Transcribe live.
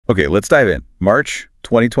Okay, let's dive in. March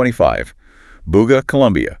 2025, Buga,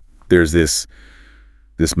 Colombia. There's this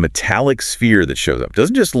metallic sphere that shows up.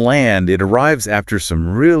 Doesn't just land, it arrives after some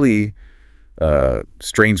really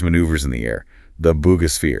strange maneuvers in the air. The Buga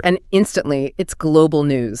sphere. And instantly, it's global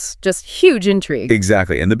news. Just huge intrigue.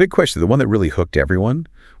 Exactly. And the big question, the one that really hooked everyone,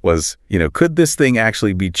 was, could this thing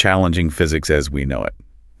actually be challenging physics as we know it?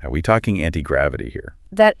 Are we talking anti-gravity here?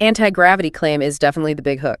 That anti-gravity claim is definitely the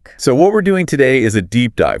big hook. So what we're doing today is a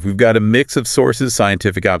deep dive. We've got a mix of sources,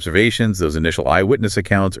 scientific observations, those initial eyewitness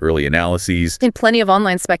accounts, early analyses. And plenty of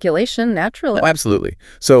online speculation, naturally. Oh, absolutely.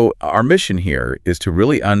 So our mission here is to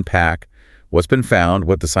really unpack what's been found,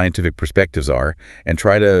 what the scientific perspectives are, and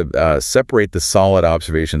try to separate the solid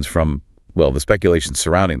observations from, well, the speculation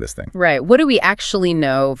surrounding this thing. Right. What do we actually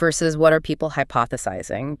know versus what are people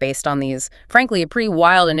hypothesizing based on these, frankly, pretty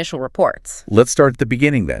wild initial reports? Let's start at the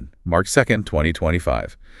beginning then. March 2nd,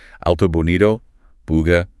 2025. Alto Bonito,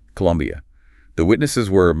 Buga, Colombia. The witnesses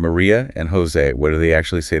were Maria and Jose. What do they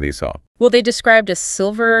actually say they saw? Well, they described a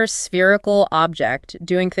silver spherical object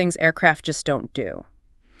doing things aircraft just don't do.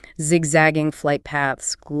 Zigzagging flight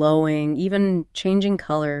paths, glowing, even changing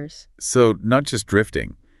colors. So not just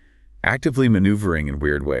drifting, actively maneuvering in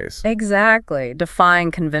weird ways. Exactly.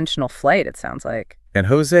 Defying conventional flight, it sounds like. And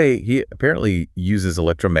Jose, he apparently uses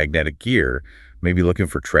electromagnetic gear, maybe looking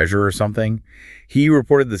for treasure or something. He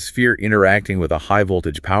reported the sphere interacting with a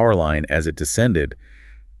high-voltage power line as it descended.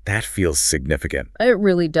 That feels significant. It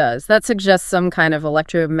really does. That suggests some kind of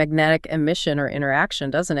electromagnetic emission or interaction,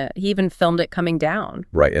 doesn't it? He even filmed it coming down.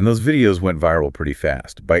 Right, and those videos went viral pretty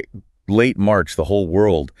fast. By late March, the whole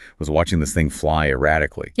world was watching this thing fly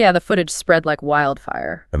erratically. Yeah, the footage spread like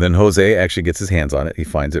wildfire. And then Jose actually gets his hands on it. He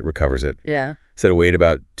finds it, recovers it. Yeah. Said it weighed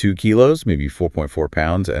about 2 kilos, maybe 4.4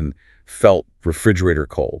 pounds, and felt refrigerator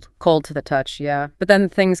cold. Cold to the touch, yeah. But then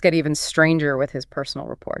things get even stranger with his personal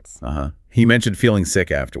reports. He mentioned feeling sick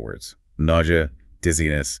afterwards. Nausea,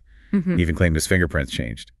 dizziness, even claimed his fingerprints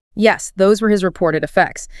changed. Yes, those were his reported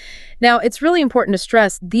effects. Now, it's really important to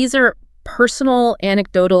stress these are personal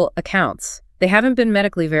anecdotal accounts. They haven't been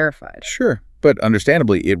medically verified. Sure, but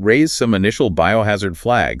understandably, it raised some initial biohazard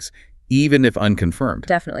flags, even if unconfirmed.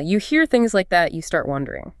 Definitely. You hear things like that, you start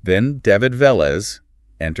wondering. Then David Velez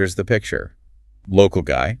enters the picture. Local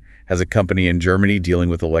guy, has a company in Germany dealing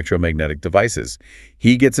with electromagnetic devices.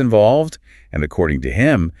 He gets involved, and according to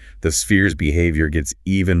him, the sphere's behavior gets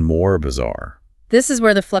even more bizarre. This is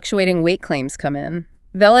where the fluctuating weight claims come in.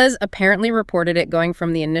 Velez apparently reported it going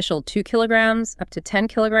from the initial 2 kilograms up to 10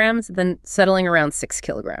 kilograms, then settling around 6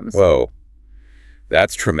 kilograms. Whoa.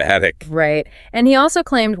 That's traumatic. Right. And he also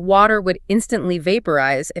claimed water would instantly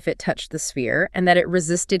vaporize if it touched the sphere and that it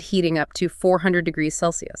resisted heating up to 400 degrees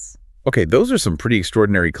Celsius. Okay, those are some pretty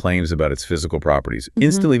extraordinary claims about its physical properties.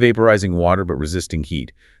 Instantly vaporizing water but resisting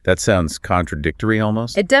heat. That sounds contradictory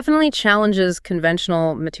almost. It definitely challenges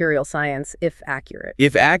conventional material science, if accurate.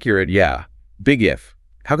 If accurate, yeah. Big if.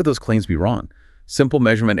 How could those claims be wrong? Simple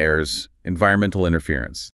measurement errors, environmental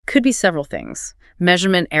interference. Could be several things.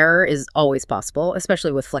 Measurement error is always possible,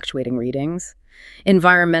 especially with fluctuating readings.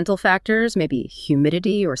 Environmental factors, maybe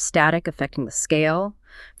humidity or static affecting the scale.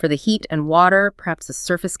 For the heat and water, perhaps a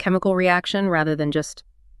surface chemical reaction rather than just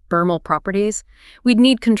thermal properties. We'd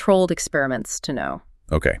need controlled experiments to know.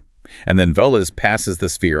 Okay. And then Velez passes the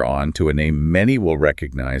sphere on to a name many will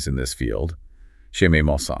recognize in this field, Jaime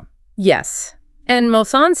Maussan. Yes. And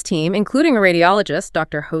Maussan's team, including a radiologist,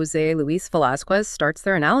 Dr. Jose Luis Velazquez, starts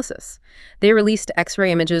their analysis. They released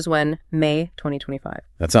X-ray images when? May 2025.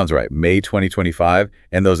 That sounds right. May 2025.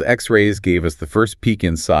 And those X-rays gave us the first peek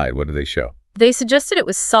inside. What did they show? They suggested it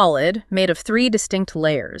was solid, made of 3 distinct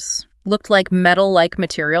layers. Looked like metal-like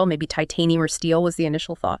material, maybe titanium or steel was the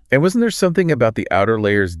initial thought. And wasn't there something about the outer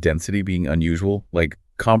layer's density being unusual, like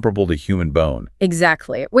comparable to human bone?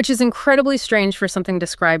 Exactly, which is incredibly strange for something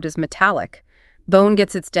described as metallic. Bone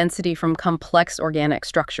gets its density from complex organic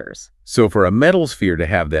structures. So for a metal sphere to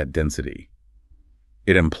have that density,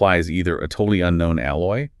 it implies either a totally unknown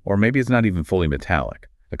alloy, or maybe it's not even fully metallic.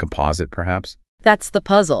 A composite, perhaps? That's the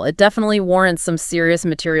puzzle. It definitely warrants some serious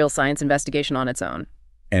material science investigation on its own.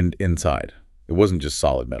 And inside. It wasn't just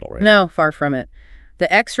solid metal, right? No, far from it.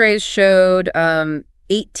 The X-rays showed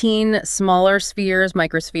 18 smaller spheres,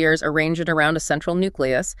 microspheres, arranged around a central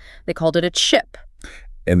nucleus. They called it a chip.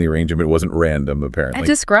 And the arrangement wasn't random, apparently.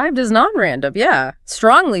 Described as non-random, yeah.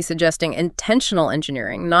 Strongly suggesting intentional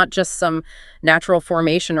engineering, not just some natural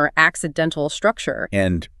formation or accidental structure.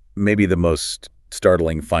 And maybe the most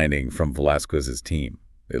startling finding from Velazquez's team,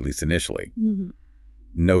 at least initially.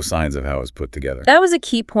 No signs of how it was put together. That was a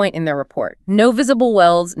key point in their report. No visible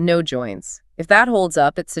welds, no joints. If that holds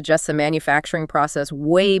up, it suggests a manufacturing process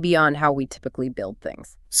way beyond how we typically build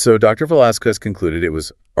things. So Dr. Velasquez concluded it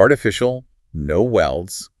was artificial, no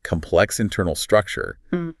welds, complex internal structure,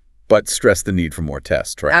 but stressed the need for more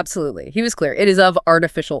tests, right? Absolutely. He was clear. It is of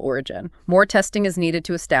artificial origin. More testing is needed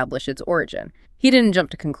to establish its origin. He didn't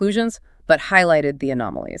jump to conclusions, but highlighted the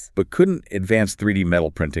anomalies. But couldn't advanced 3D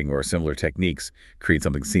metal printing or similar techniques create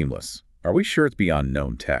something seamless? Are we sure it's beyond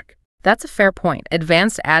known tech? That's a fair point.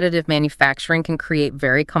 Advanced additive manufacturing can create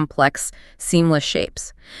very complex, seamless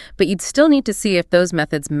shapes. But you'd still need to see if those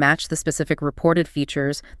methods match the specific reported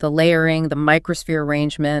features, the layering, the microsphere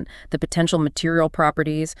arrangement, the potential material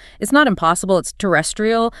properties. It's not impossible, it's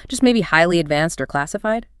terrestrial, just maybe highly advanced or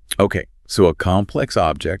classified. Okay, so a complex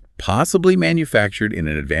object, possibly manufactured in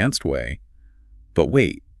an advanced way. But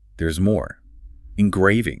wait, there's more.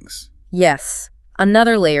 Engravings. Yes,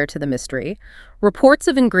 another layer to the mystery. Reports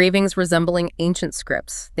of engravings resembling ancient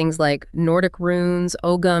scripts, things like Nordic runes,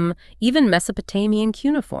 Ogham, even Mesopotamian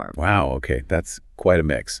cuneiform. Wow, okay, that's quite a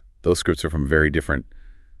mix. Those scripts are from very different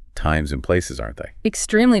times and places, aren't they?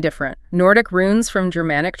 Extremely different. Nordic runes from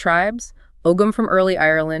Germanic tribes, Ogham from early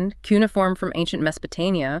Ireland, cuneiform from ancient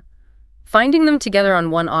Mesopotamia. Finding them together on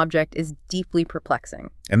one object is deeply perplexing.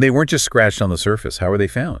 And they weren't just scratched on the surface. How were they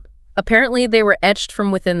found? Apparently, they were etched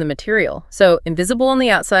from within the material. So invisible on the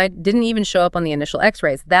outside, didn't even show up on the initial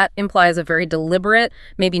X-rays. That implies a very deliberate,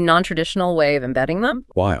 maybe non-traditional way of embedding them.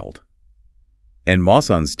 Wild. And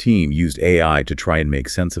Mawson's team used AI to try and make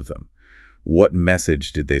sense of them. What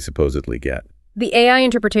message did they supposedly get? The AI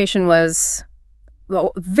interpretation was,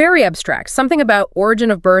 well, very abstract. Something about origin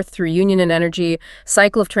of birth through union and energy,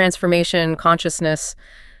 cycle of transformation, consciousness,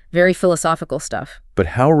 very philosophical stuff. But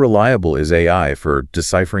how reliable is AI for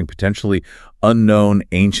deciphering potentially unknown,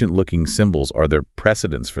 ancient-looking symbols? Are there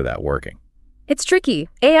precedents for that working? It's tricky.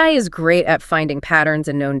 AI is great at finding patterns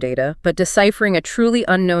in known data, but deciphering a truly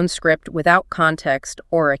unknown script without context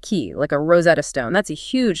or a key, like a Rosetta Stone, that's a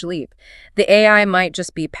huge leap. The AI might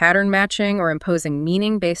just be pattern matching or imposing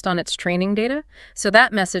meaning based on its training data, so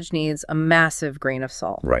that message needs a massive grain of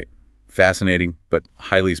salt. Right. Fascinating, but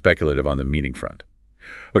highly speculative on the meaning front.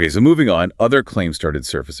 Okay, so moving on, other claims started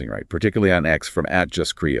surfacing, right? Particularly on X from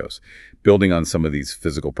 @JustCrios, building on some of these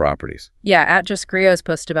physical properties. Yeah, @JustCrios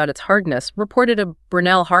posted about its hardness, reported a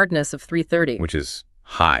Brunel hardness of 330. Which is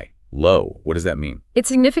high, low. What does that mean? It's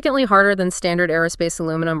significantly harder than standard aerospace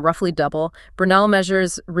aluminum, roughly double. Brunel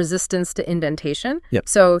measures resistance to indentation. Yep.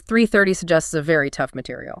 So 330 suggests a very tough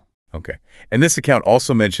material. Okay. And this account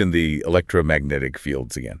also mentioned the electromagnetic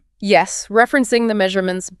fields again. Yes, referencing the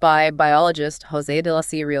measurements by biologist José de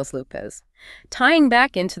los Rios Lopez. Tying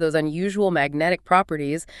back into those unusual magnetic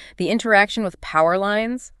properties, the interaction with power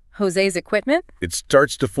lines, José's equipment. It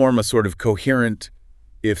starts to form a sort of coherent,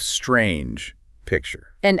 if strange, picture.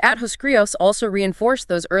 And @JustCrios also reinforced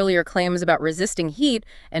those earlier claims about resisting heat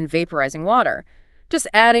and vaporizing water, just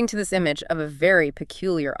adding to this image of a very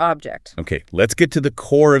peculiar object. Okay, let's get to the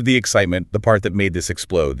core of the excitement, the part that made this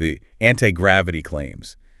explode, the anti-gravity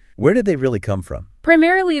claims. Where did they really come from?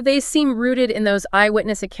 Primarily, they seem rooted in those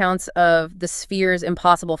eyewitness accounts of the sphere's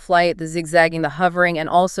impossible flight, the zigzagging, the hovering, and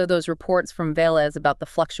also those reports from Velez about the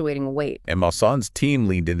fluctuating weight. And Mawson's team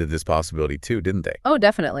leaned into this possibility too, didn't they? Oh,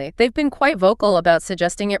 definitely. They've been quite vocal about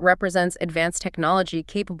suggesting it represents advanced technology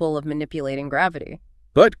capable of manipulating gravity.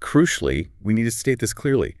 But crucially, we need to state this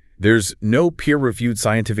clearly. There's no peer-reviewed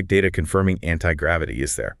scientific data confirming anti-gravity,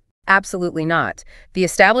 is there? Absolutely not. The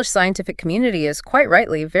established scientific community is, quite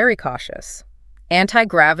rightly, very cautious.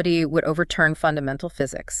 Anti-gravity would overturn fundamental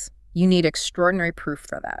physics. You need extraordinary proof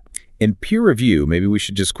for that. In peer review, maybe we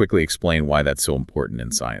should just quickly explain why that's so important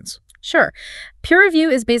in science. Sure. Peer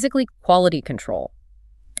review is basically quality control.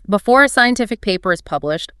 Before a scientific paper is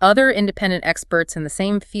published, other independent experts in the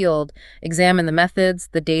same field examine the methods,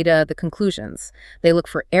 the data, the conclusions. They look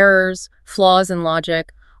for errors, flaws in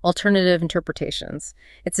logic, alternative interpretations.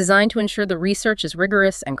 It's designed to ensure the research is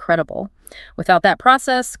rigorous and credible. Without that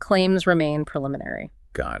process, claims remain preliminary.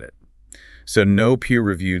 Got it. So no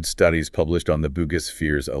peer-reviewed studies published on the Buga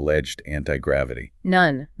sphere's alleged anti-gravity.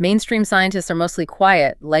 None. Mainstream scientists are mostly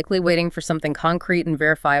quiet, likely waiting for something concrete and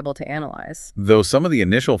verifiable to analyze. Though some of the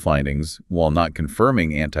initial findings, while not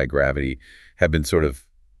confirming anti-gravity, have been sort of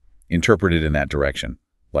interpreted in that direction,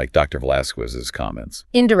 like Dr. Velasquez's comments.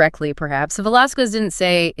 Indirectly, perhaps. Velasquez didn't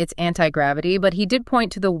say it's anti-gravity, but he did point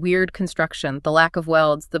to the weird construction, the lack of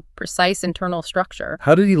welds, the precise internal structure.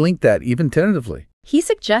 How did he link that, even tentatively? He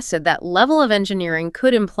suggested that level of engineering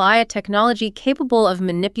could imply a technology capable of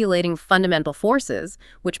manipulating fundamental forces,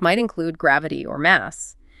 which might include gravity or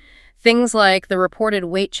mass. Things like the reported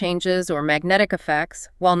weight changes or magnetic effects,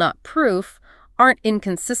 while not proof, aren't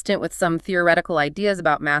inconsistent with some theoretical ideas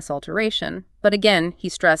about mass alteration. But again, he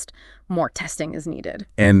stressed more testing is needed.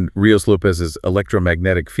 And Rios-Lopez's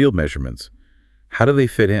electromagnetic field measurements, how do they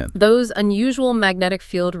fit in? Those unusual magnetic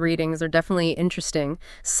field readings are definitely interesting.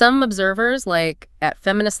 Some observers, like at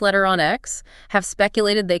Feminist Letter on X, have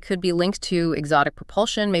speculated they could be linked to exotic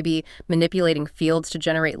propulsion, maybe manipulating fields to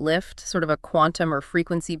generate lift, sort of a quantum or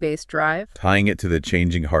frequency-based drive. Tying it to the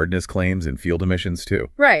changing hardness claims in field emissions, too.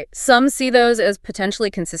 Right. Some see those as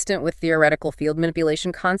potentially consistent with theoretical field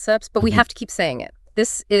manipulation concepts, but we have to keep saying it.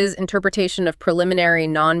 This is interpretation of preliminary,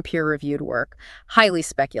 non-peer-reviewed work, highly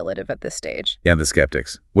speculative at this stage. And the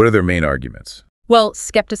skeptics, what are their main arguments? Well,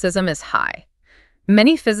 skepticism is high.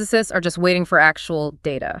 Many physicists are just waiting for actual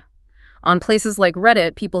data. On places like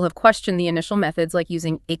Reddit, people have questioned the initial methods like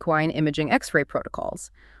using equine imaging X-ray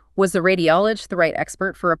protocols. Was the radiologist the right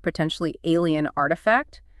expert for a potentially alien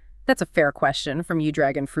artifact? That's a fair question from U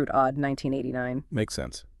Dragon Fruit Odd 1989. Makes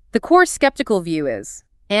sense. The core skeptical view is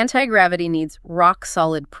anti-gravity needs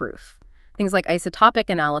rock-solid proof. Things like isotopic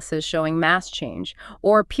analysis showing mass change,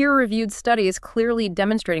 or peer-reviewed studies clearly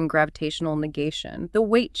demonstrating gravitational negation. The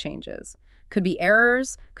weight changes. Could be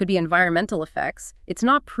errors, could be environmental effects. It's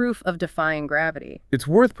not proof of defying gravity. It's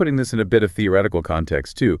worth putting this in a bit of theoretical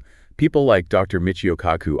context, too. People like Dr. Michio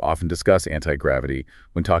Kaku often discuss anti-gravity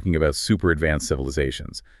when talking about super-advanced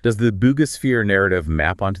civilizations. Does the Buga sphere narrative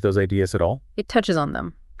map onto those ideas at all? It touches on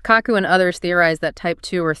them. Kaku and others theorize that Type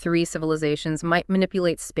 2 or 3 civilizations might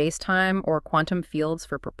manipulate space-time or quantum fields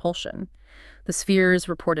for propulsion. The sphere's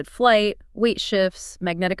reported flight, weight shifts,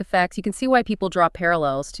 magnetic effects, you can see why people draw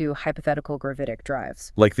parallels to hypothetical gravitic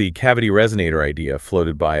drives. Like the cavity resonator idea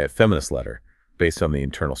floated by a feminist letter, based on the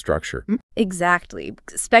internal structure. Exactly.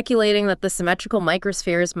 Speculating that the symmetrical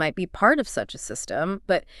microspheres might be part of such a system,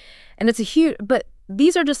 but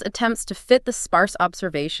these are just attempts to fit the sparse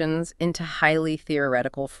observations into highly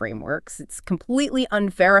theoretical frameworks. It's completely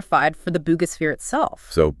unverified for the Buga sphere itself.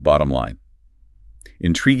 So, bottom line,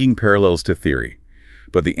 intriguing parallels to theory,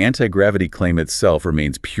 but the anti-gravity claim itself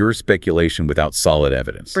remains pure speculation without solid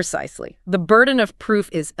evidence. Precisely. The burden of proof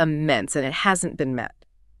is immense, and it hasn't been met.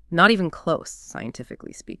 Not even close,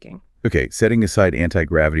 scientifically speaking. Okay, setting aside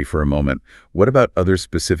anti-gravity for a moment, what about other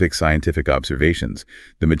specific scientific observations?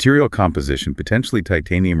 The material composition, potentially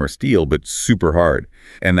titanium or steel, but super hard.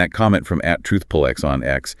 And that comment from @TruthPolex on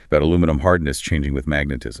X about aluminum hardness changing with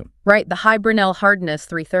magnetism. Right, the high Brinell hardness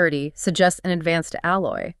 330 suggests an advanced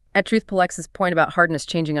alloy. @TruthPolex's point about hardness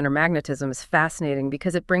changing under magnetism is fascinating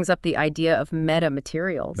because it brings up the idea of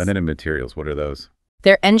metamaterials. Metamaterials, what are those?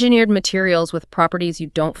 They're engineered materials with properties you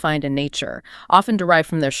don't find in nature, often derived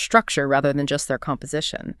from their structure rather than just their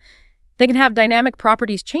composition. They can have dynamic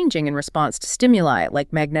properties changing in response to stimuli,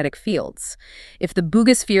 like magnetic fields. If the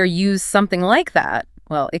Buga sphere used something like that,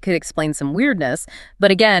 well, it could explain some weirdness, but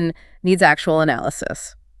again, needs actual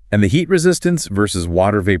analysis. And the heat resistance versus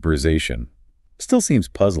water vaporization still seems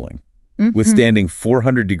puzzling. Withstanding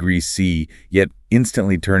 400 degrees C, yet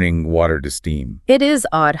instantly turning water to steam. It is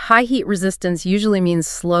odd. High heat resistance usually means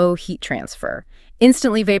slow heat transfer.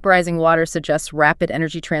 Instantly vaporizing water suggests rapid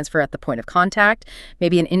energy transfer at the point of contact,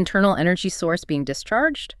 maybe an internal energy source being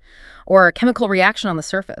discharged, or a chemical reaction on the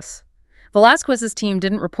surface. Velasquez's team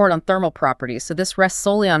didn't report on thermal properties, so this rests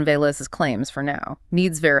solely on Velez's claims for now.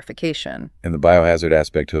 Needs verification. And the biohazard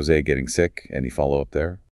aspect, Jose getting sick, any follow-up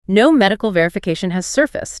there? No medical verification has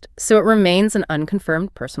surfaced, so it remains an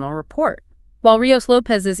unconfirmed personal report. While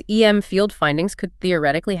Rios-Lopez's EM field findings could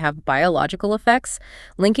theoretically have biological effects,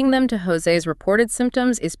 linking them to Jose's reported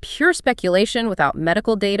symptoms is pure speculation without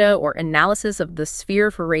medical data or analysis of the sphere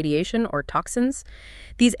for radiation or toxins.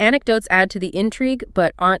 These anecdotes add to the intrigue,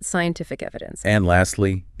 but aren't scientific evidence. And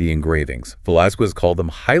lastly, the engravings. Velasquez called them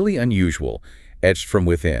highly unusual, etched from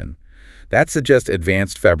within. That suggests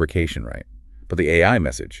advanced fabrication, right? But the AI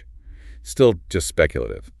message, still just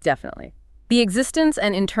speculative. Definitely. The existence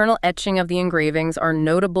and internal etching of the engravings are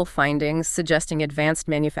notable findings suggesting advanced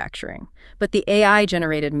manufacturing, but the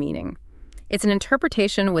AI-generated meaning. It's an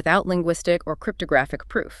interpretation without linguistic or cryptographic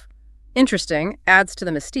proof. Interesting, adds to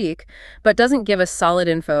the mystique, but doesn't give us solid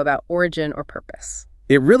info about origin or purpose.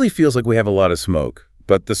 It really feels like we have a lot of smoke,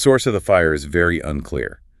 but the source of the fire is very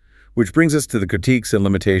unclear. Which brings us to the critiques and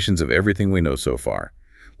limitations of everything we know so far.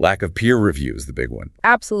 Lack of peer review is the big one.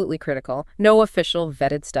 Absolutely critical. No official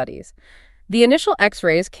vetted studies. The initial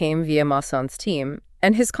X-rays came via Maussan's team,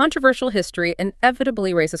 and his controversial history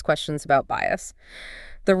inevitably raises questions about bias.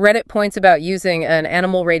 The Reddit points about using an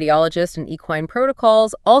animal radiologist and equine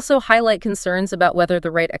protocols also highlight concerns about whether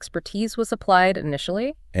the right expertise was applied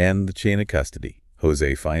initially. And the chain of custody.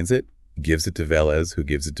 Jose finds it, gives it to Velez, who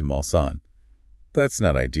gives it to Maussan. That's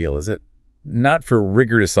not ideal, is it? Not for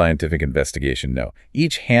rigorous scientific investigation, no.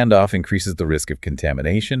 Each handoff increases the risk of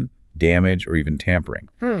contamination, damage, or even tampering.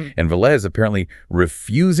 And Velez apparently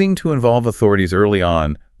refusing to involve authorities early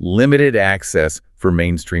on limited access for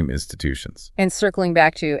mainstream institutions. And circling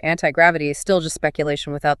back to anti-gravity is still just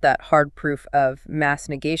speculation without that hard proof of mass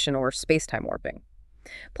negation or space-time warping.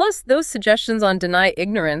 Plus, those suggestions on deny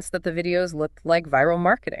ignorance that the videos looked like viral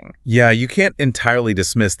marketing. Yeah, you can't entirely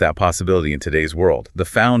dismiss that possibility in today's world. The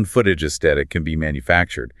found footage aesthetic can be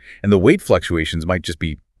manufactured, and the weight fluctuations might just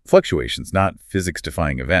be fluctuations, not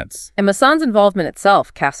physics-defying events. And Masan's involvement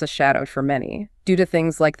itself casts a shadow for many, due to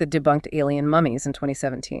things like the debunked alien mummies in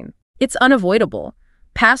 2017. It's unavoidable.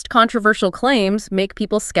 Past controversial claims make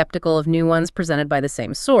people skeptical of new ones presented by the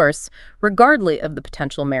same source, regardless of the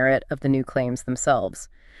potential merit of the new claims themselves.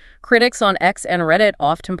 Critics on X and Reddit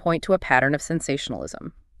often point to a pattern of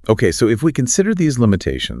sensationalism. Okay, so if we consider these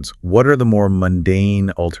limitations, what are the more mundane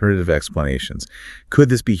alternative explanations? Could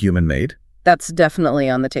this be human-made? That's definitely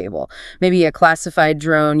on the table. Maybe a classified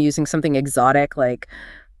drone using something exotic like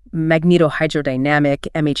magnetohydrodynamic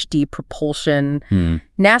MHD propulsion.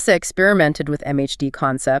 NASA experimented with MHD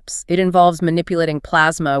concepts. It involves manipulating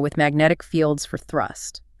plasma with magnetic fields for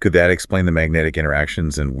thrust. Could that explain the magnetic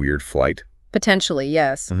interactions and weird flight? Potentially,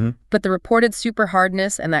 yes. But the reported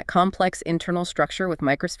superhardness and that complex internal structure with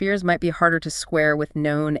microspheres might be harder to square with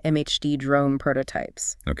known MHD drone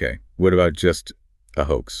prototypes. Okay, what about just a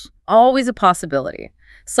hoax? Always a possibility.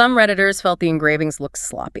 Some Redditors felt the engravings looked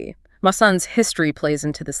sloppy. Masan's history plays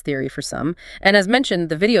into this theory for some, and as mentioned,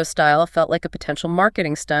 the video style felt like a potential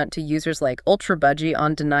marketing stunt to users like Ultra Budgie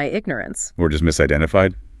on Deny Ignorance. Or just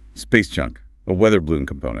misidentified? Space junk, a weather balloon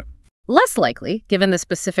component. Less likely, given the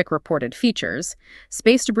specific reported features.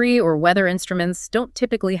 Space debris or weather instruments don't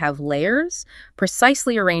typically have layers,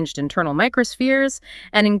 precisely arranged internal microspheres,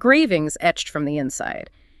 and engravings etched from the inside.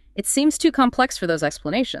 It seems too complex for those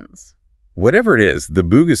explanations. Whatever it is, the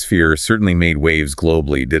Buga sphere certainly made waves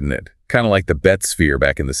globally, didn't it? Kind of like the Bet sphere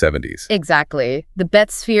back in the 70s. Exactly. The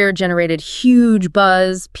Bet sphere generated huge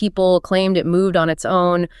buzz. People claimed it moved on its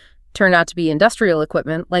own. Turned out to be industrial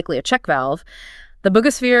equipment, likely a check valve. The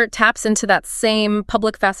Buga sphere taps into that same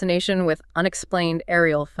public fascination with unexplained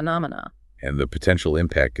aerial phenomena. And the potential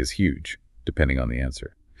impact is huge, depending on the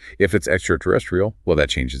answer. If it's extraterrestrial, well, that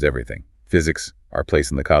changes everything. Physics, our place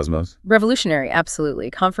in the cosmos. Revolutionary, absolutely.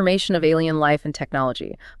 Confirmation of alien life and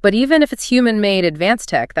technology. But even if it's human-made advanced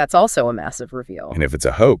tech, that's also a massive reveal. And if it's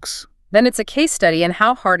a hoax, then it's a case study in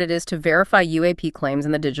how hard it is to verify UAP claims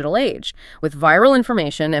in the digital age, with viral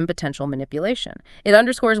information and potential manipulation. It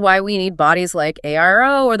underscores why we need bodies like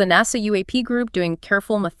ARO or the NASA UAP group doing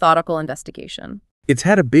careful, methodical investigation. It's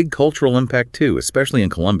had a big cultural impact too, especially in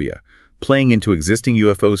Colombia, playing into existing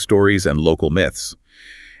UFO stories and local myths.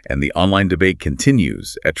 And the online debate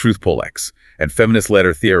continues at TruthPolX, and feminists-led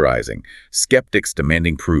are theorizing, skeptics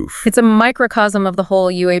demanding proof. It's a microcosm of the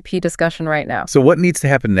whole UAP discussion right now. So what needs to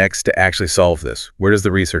happen next to actually solve this? Where does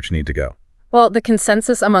the research need to go? Well, the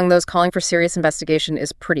consensus among those calling for serious investigation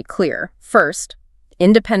is pretty clear. First,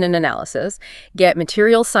 independent analysis, get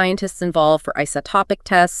material scientists involved for isotopic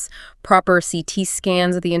tests, proper CT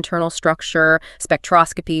scans of the internal structure,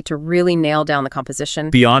 spectroscopy to really nail down the composition.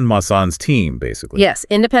 Beyond Masan's team, basically. Yes,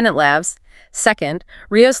 independent labs. Second,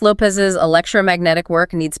 Rios Lopez's electromagnetic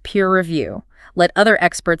work needs peer review. Let other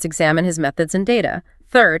experts examine his methods and data.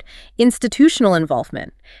 Third, institutional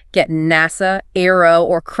involvement. Get NASA, ARO,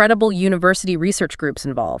 or credible university research groups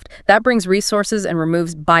involved. That brings resources and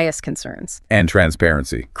removes bias concerns. And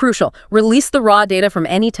transparency. Crucial. Release the raw data from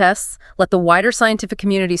any tests. Let the wider scientific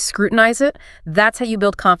community scrutinize it. That's how you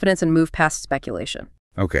build confidence and move past speculation.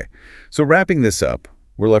 Okay, so wrapping this up,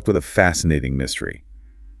 we're left with a fascinating mystery.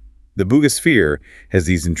 The Buga sphere has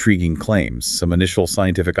these intriguing claims, some initial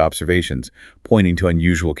scientific observations pointing to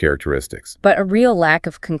unusual characteristics. But a real lack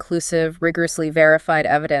of conclusive, rigorously verified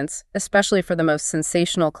evidence, especially for the most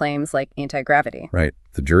sensational claims like anti-gravity. Right.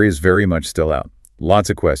 The jury is very much still out. Lots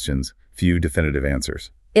of questions, few definitive answers.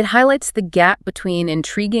 It highlights the gap between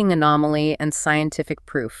intriguing anomaly and scientific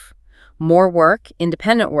proof. More work,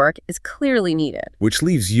 independent work, is clearly needed. Which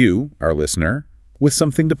leaves you, our listener, with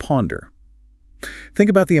something to ponder. Think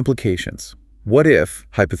about the implications. What if,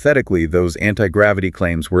 hypothetically, those anti-gravity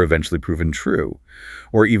claims were eventually proven true?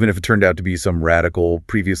 Or even if it turned out to be some radical,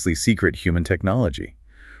 previously secret human technology?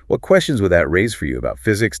 What questions would that raise for you about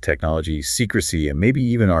physics, technology, secrecy, and maybe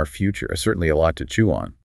even our future? Certainly a lot to chew on.